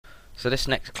So this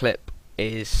next clip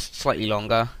is slightly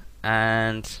longer,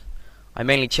 and I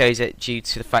mainly chose it due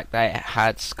to the fact that it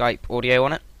had Skype audio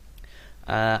on it,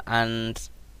 and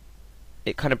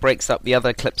it kind of breaks up the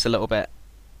other clips a little bit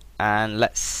and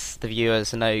lets the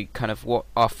viewers know kind of what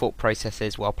our thought process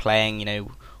is while playing, you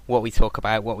know, what we talk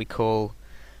about, what we call.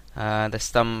 There's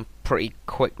some pretty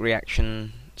quick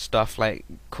reaction stuff like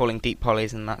calling deep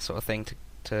polys and that sort of thing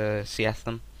to CS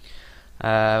them,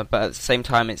 but at the same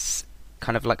time it's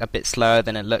kind of like a bit slower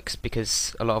than it looks,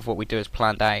 because a lot of what we do is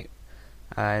planned out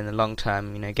in the long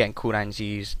term, you know, getting cooldowns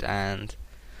used and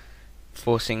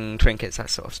forcing trinkets,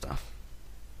 that sort of stuff.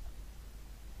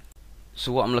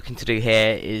 So what I'm looking to do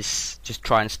here is just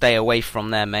try and stay away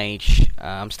from their mage.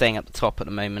 I'm staying at the top at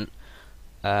the moment.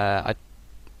 I'd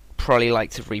probably like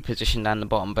to reposition down the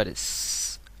bottom, but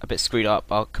it's a bit screwed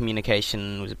up. Our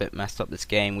communication was a bit messed up this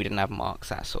game. We didn't have marks,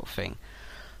 that sort of thing.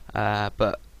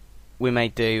 But we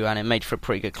made do, and it made for a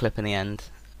pretty good clip in the end.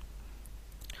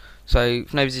 So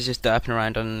Nobes is just derping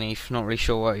around underneath, not really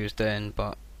sure what he was doing,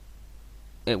 but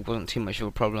it wasn't too much of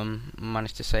a problem. I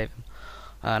managed to save him.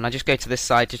 And I just go to this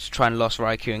side just to try and lost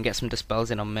Raikou and get some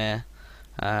dispels in on Mir.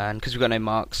 And because we've got no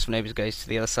marks, Nobes goes to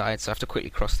the other side, so I have to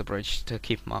quickly cross the bridge to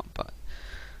keep him up. But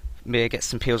Mir gets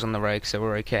some peels on the rogue, so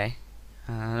we're okay.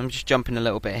 I'm just jumping a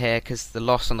little bit here because the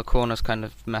loss on the corner's kind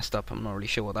of messed up. I'm not really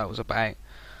sure what that was about.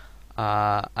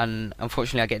 And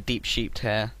unfortunately I get deep sheeped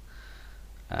here,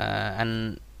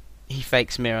 and he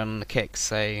fakes Mir on the kick,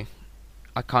 so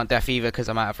I can't def either because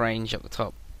I'm out of range up the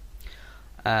top.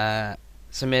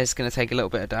 So Mir's going to take a little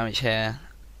bit of damage here,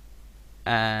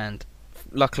 and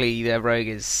luckily their rogue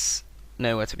is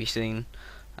nowhere to be seen,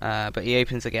 but he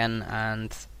opens again,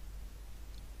 and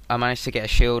I managed to get a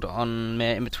shield on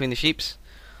Mir in between the sheeps,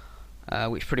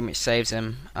 which pretty much saves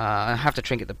him. I have to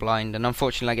trinket the blind, and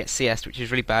unfortunately I get CS'd, which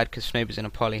is really bad because Snober's in a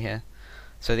poly here.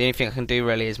 So the only thing I can do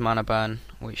really is mana burn,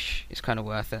 which is kind of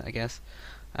worth it, I guess.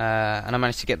 And I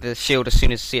managed to get the shield as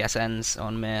soon as CS ends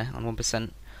on Mir on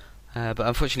 1%. But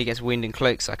unfortunately he gets wound and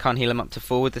cloak, so I can't heal him up to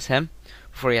full with this him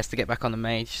before he has to get back on the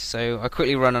mage. So I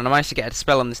quickly run, and I managed to get a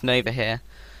spell on this Nova here,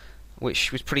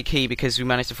 which was pretty key because we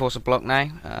managed to force a block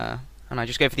now. And I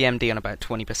just go for the MD on about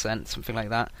 20%, something like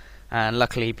that. And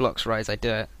luckily he blocks right as I do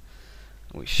it,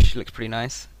 which looks pretty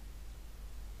nice.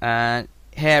 Here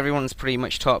everyone's pretty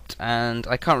much topped, and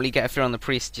I can't really get a fear on the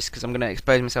priest just because I'm going to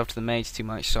expose myself to the mage too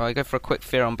much. So I go for a quick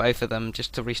fear on both of them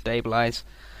just to restabilize,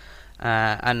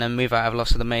 and then move out of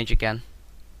loss of the mage again.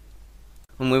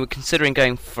 And we were considering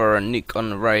going for a nuke on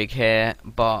the rogue here,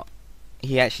 but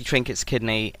he actually trinkets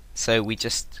kidney, so we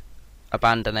just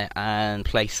abandon it and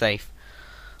play safe.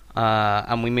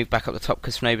 And we move back up the top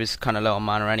because Snober's kind of low on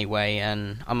mana anyway,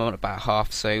 and I'm on about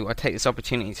half, so I take this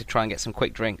opportunity to try and get some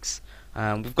quick drinks.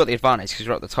 We've got the advantage because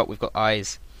we're at the top, we've got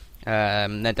eyes,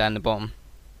 they're down the bottom.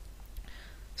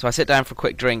 So I sit down for a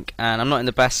quick drink, and I'm not in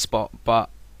the best spot, but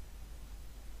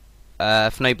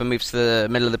Fnober moves to the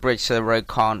middle of the bridge so the rogue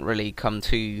can't really come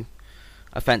too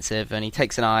offensive, and he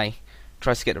takes an eye,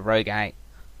 tries to get the rogue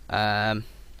out.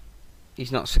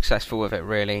 He's not successful with it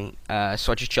really,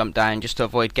 so I just jump down just to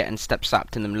avoid getting step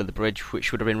sapped in the middle of the bridge,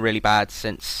 which would have been really bad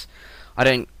since I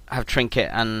don't have trinket,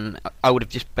 and I would have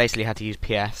just basically had to use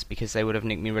PS because they would have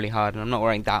nuked me really hard, and I'm not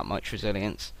wearing that much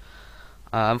resilience.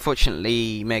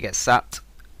 Unfortunately Mir gets sapped,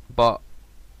 but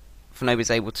Fnober's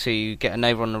able to get a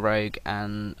Nova on the rogue,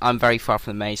 and I'm very far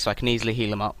from the mage, so I can easily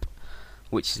heal him up,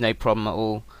 which is no problem at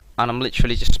all. And I'm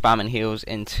literally just spamming heals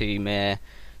into Mir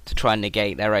to try and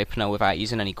negate their opener without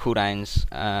using any cooldowns,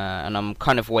 and I'm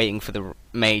kind of waiting for the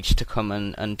mage to come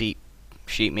and deep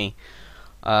shoot me.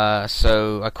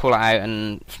 So I call it out,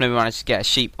 and Fnober managed to get a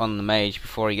sheep on the mage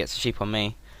before he gets a sheep on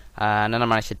me, and then I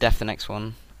managed to def the next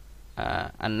one.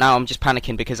 And now I'm just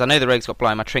panicking because I know the rogue's got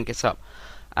blind, my trinket's up,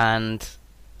 and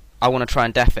I want to try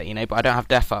and def it, you know, but I don't have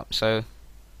def up, so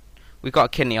we've got a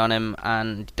kidney on him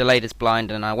and delayed his blind,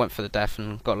 and I went for the def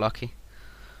and got lucky.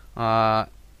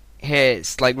 Here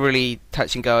it's like really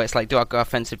touch and go. It's like, do I go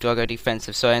offensive, do I go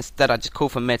defensive? So instead I just call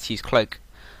for mid to use cloak,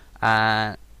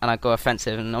 and I go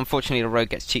offensive, and unfortunately the rogue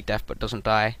gets cheap def but doesn't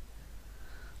die.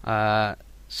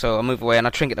 So I move away, and I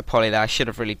trinket the poly there. I should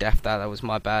have really defed that was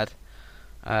my bad,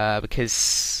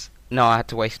 because no, I had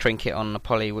to waste trinket on the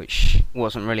poly, which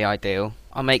wasn't really ideal.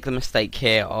 I make the mistake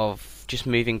here of just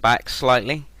moving back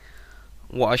slightly.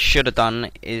 What I should have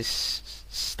done is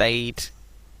stayed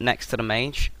next to the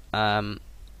mage,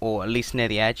 or at least near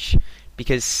the edge,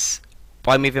 because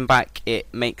by moving back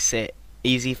it makes it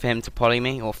easy for him to poly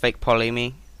me or fake poly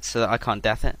me so that I can't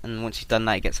death it, and once he's done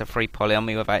that he gets a free poly on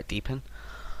me without deeping,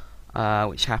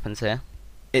 which happens here.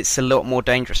 It's a lot more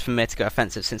dangerous for me to go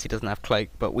offensive since he doesn't have cloak,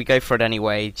 but we go for it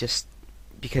anyway, just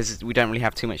because we don't really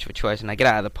have too much of a choice, and I get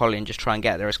out of the poly and just try and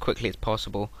get there as quickly as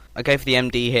possible. I go for the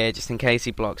MD here just in case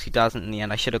he blocks. He doesn't in the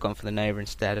end. I should have gone for the Nova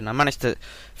instead, and I managed to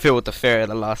field the Fear at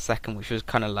the last second, which was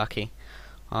kind of lucky.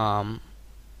 And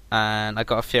I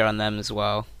got a Fear on them as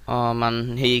well.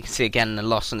 And here you can see again the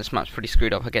loss on this map's pretty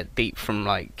screwed up. I get deep from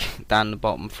like down the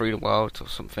bottom through the world or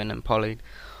something and polyed.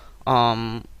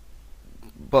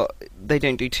 But they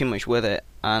don't do too much with it,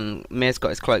 and Mir's got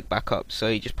his cloak back up, so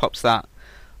he just pops that.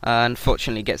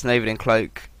 Unfortunately gets Nova in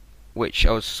cloak, which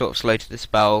I was sort of slow to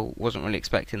dispel, wasn't really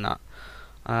expecting that.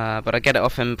 But I get it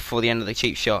off him before the end of the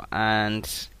cheap shot and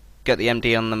get the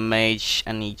MD on the mage,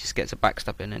 and he just gets a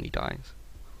backstab in and he dies.